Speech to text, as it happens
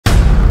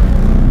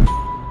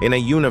in a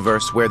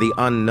universe where the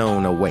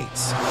unknown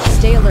awaits.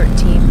 Stay alert,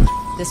 team.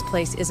 This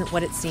place isn't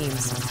what it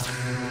seems.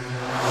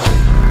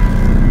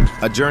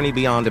 A journey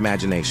beyond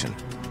imagination.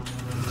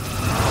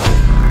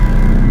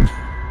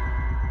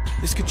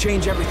 This could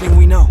change everything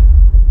we know.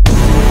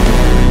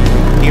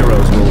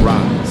 Heroes will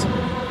rise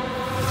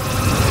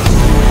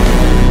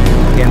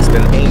against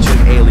an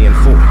ancient alien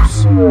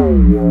force.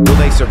 Will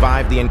they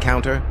survive the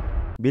encounter?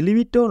 Believe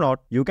it or not,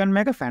 you can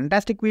make a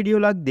fantastic video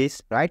like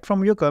this right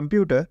from your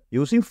computer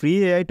using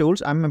free AI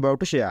tools I'm about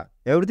to share.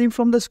 Everything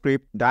from the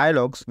script,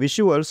 dialogues,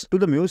 visuals to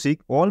the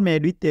music, all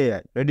made with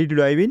AI. Ready to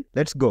dive in?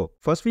 Let's go.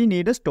 First we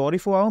need a story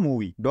for our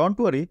movie. Don't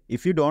worry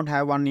if you don't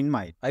have one in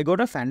mind. I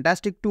got a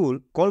fantastic tool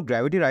called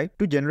GravityWrite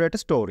to generate a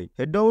story.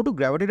 Head over to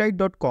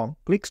gravitywrite.com,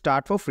 click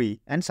start for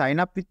free and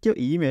sign up with your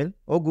email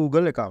or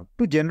Google account.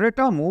 To generate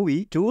our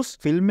movie, choose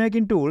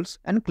Filmmaking tools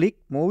and click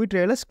Movie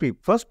Trailer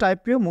Script. First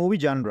type your movie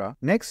genre,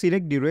 next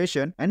select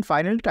duration and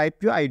finally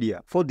type your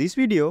idea. For this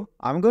video,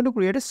 I'm going to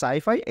create a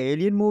sci-fi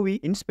alien movie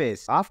in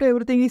space. After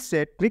everything is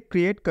set, click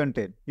Create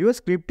Content. Your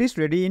script is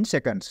ready in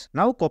seconds.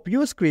 Now copy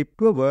your script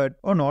to a Word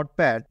or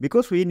Notepad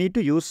because we need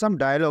to use some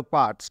dialogue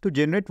parts to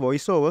generate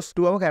voiceovers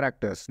to our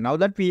characters. Now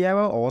that we have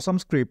our awesome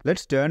script,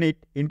 let's turn it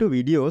into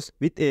videos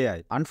with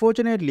AI.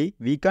 Unfortunately,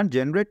 we can't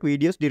generate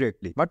videos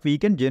directly, but we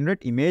can generate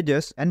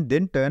images and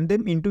then turn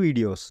them into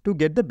videos. To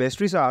get the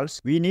best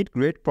results, we need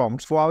great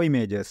prompts for our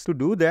images. To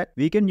do that,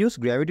 we can use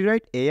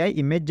GravityWrite AI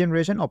image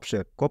generation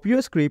option. Copy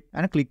your script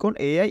and click on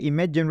AI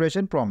image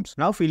generation prompts.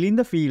 Now fill in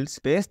the fields,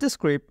 paste the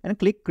script and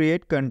click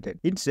Create Content.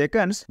 In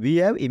seconds, we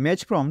have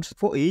image prompts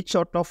for each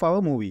shot of our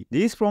movie.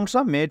 These prompts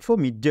are made for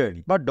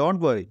Midjourney. But don't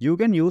worry, you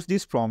can use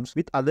these prompts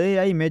with other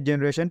AI image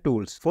generation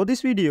tools. For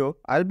this video,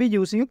 I'll be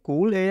using a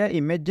cool AI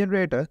image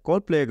generator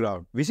called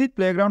Playground. Visit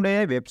Playground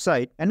AI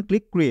website and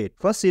click Create.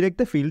 First select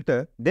the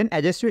filter, then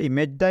adjust your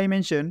image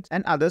dimensions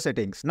and other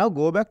settings. Now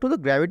go back to the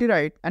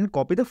GravityWrite and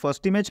copy the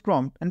first image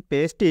prompt and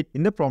paste it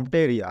in the prompt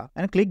area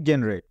and click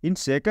Generate. In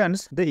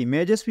seconds, the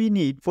images we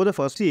need for the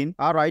first scene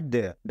are right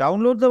there.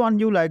 Download the one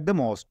you like the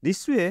most.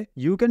 This way,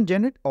 you can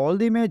generate all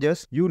the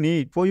images you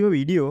need for your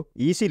video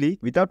easily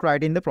without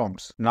writing the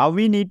prompts. Now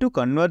we need to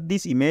convert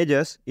these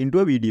images into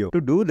a video.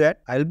 To do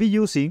that, I'll be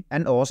using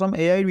an awesome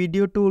AI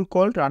video tool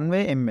called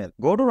Runway ML.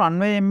 Go to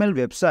Runway ML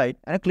website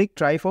and click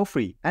Try for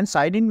free and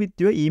sign in with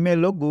your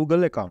email or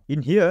Google account.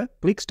 In here,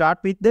 click Start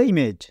with the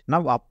image.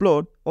 Now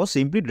upload or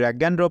simply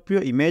drag and drop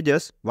your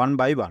images one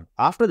by one.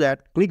 After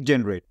that, click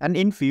Generate and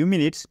in few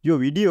minutes, your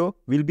video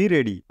will be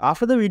ready.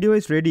 After the video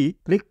is ready,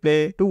 click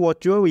Play to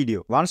watch your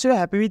video. Once you are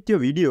happy with your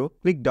video,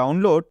 click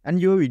Download and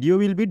your video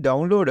will be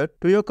downloaded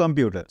to your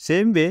computer.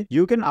 Same way,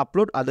 you can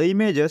upload other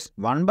images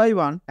one by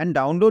one and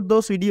download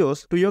those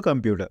videos to your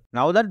computer.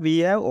 Now that we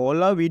have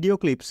all our video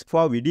clips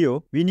for our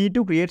video, we need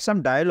to create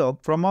some dialogue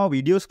from our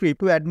video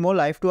script to add more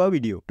life to our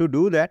video. To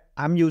do that,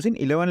 I'm using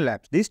 11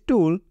 Labs. This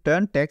tool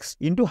turns text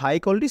into high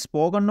quality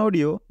spoken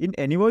audio in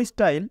any voice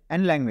style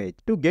and language.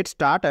 To get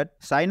started,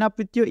 sign up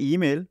with your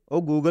email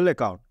or Google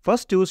account.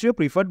 First, choose your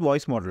preferred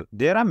voice model.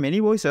 There are many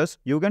voices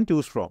you can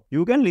choose from.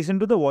 You can listen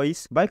to the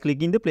voice by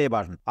clicking the play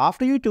button.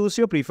 After you choose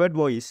your preferred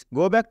voice,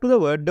 go back to the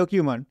Word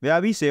document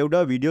where we saved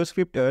our video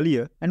script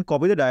earlier and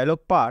copy the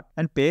dialogue part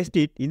and paste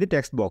it in the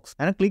text box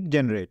and click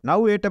Generate. Now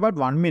wait about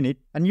 1 minute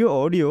and your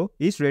audio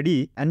is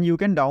ready and you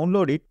can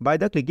download it by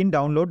the clicking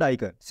download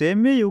icon.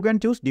 Same way, you can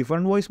choose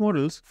different voice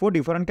models for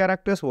different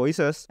characters'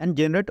 voices and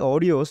generate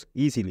audios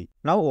easily.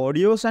 Now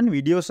audios and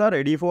videos are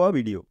ready for our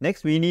video.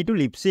 Next, we need to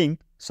lip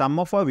sync some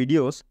of our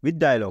videos with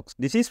dialogues.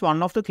 This is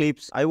one of the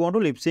clips I want to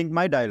lip sync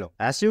my dialogue.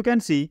 As you can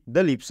see,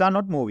 the lips are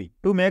not moving.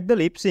 To make the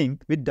lip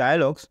sync with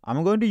dialogues,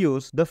 I'm going to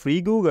use the free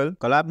Google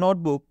Collab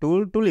Notebook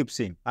tool to lip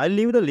sync. I'll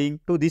leave the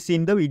link to this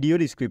in the video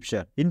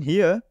description. In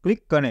here,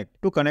 click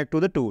Connect to connect to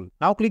the tool.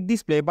 Now click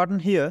this play button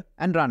here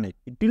and run it.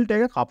 It will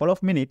take a couple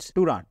of minutes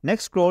to run.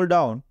 Next, scroll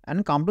down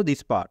and come to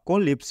this part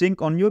called lip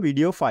sync on your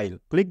video file.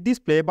 Click this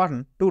play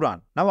button to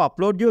run. Now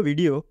upload your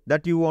video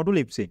that you want to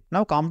lip sync.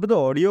 Now come to the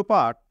audio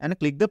part and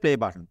click the play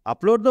button.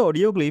 Upload the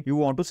audio clip you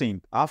want to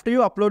sync. After you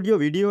upload your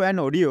video and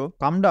audio,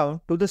 come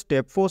down to the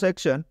step 4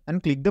 section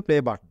and click the play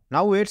button.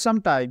 Now wait some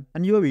time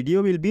and your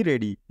video will be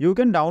ready. You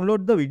can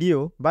download the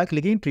video by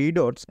clicking 3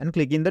 dots and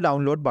clicking the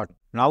download button.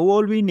 Now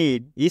all we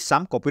need is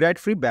some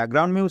copyright-free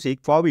background music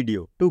for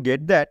video. To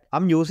get that,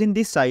 I'm using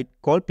this site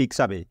called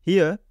Pixabay.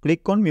 Here,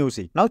 click on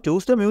Music. Now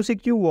choose the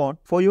music you want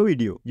for your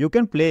video. You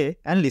can play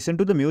and listen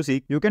to the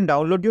music. You can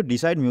download your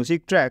desired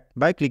music track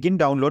by clicking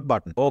download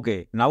button.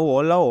 Okay, now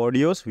all our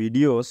audios,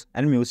 videos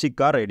and music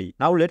are ready.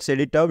 Now let's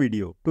edit our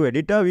video. To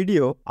edit our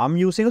video, I'm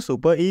using a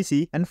super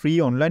easy and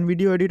free online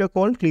video editor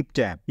called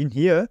ClipChamp. In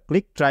here,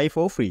 click Try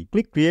for free.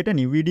 Click Create a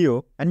new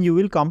video and you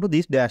will come to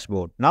this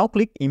dashboard. Now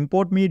click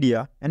Import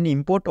Media and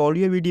import all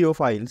your video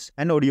files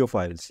and audio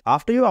files.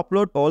 After you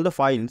upload all the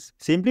files,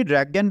 simply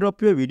drag and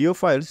drop your video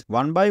files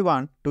one by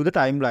one to the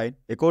timeline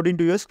according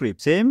to your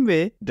script. Same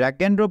way,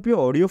 drag and drop your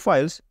audio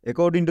files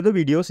according to the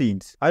video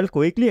scenes. I'll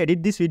quickly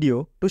edit this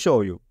video to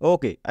show you.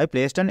 Okay, I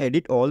placed and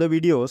edit all the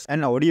videos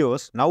and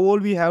audios. Now all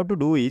we have to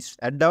do is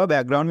add our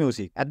background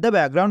music. Add the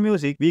background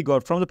music we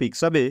got from the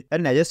Pixabay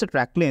and adjust the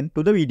track length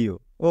to the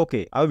video.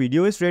 Okay, our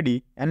video is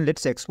ready and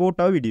let's export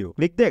our video.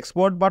 Click the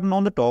export button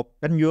on the top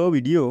and your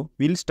video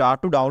will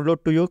start to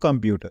download to your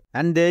computer.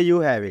 And there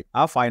you have it,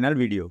 our final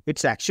video.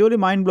 It's actually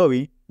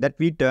mind-blowing that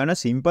we turn a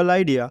simple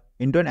idea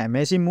into an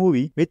amazing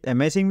movie with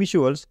amazing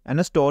visuals and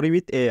a story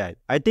with AI.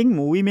 I think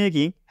movie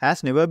making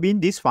has never been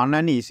this fun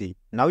and easy.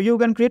 Now you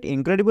can create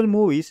incredible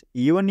movies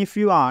even if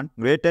you aren't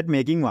great at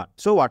making one.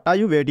 So what are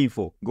you waiting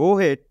for? Go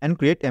ahead and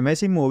create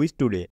amazing movies today.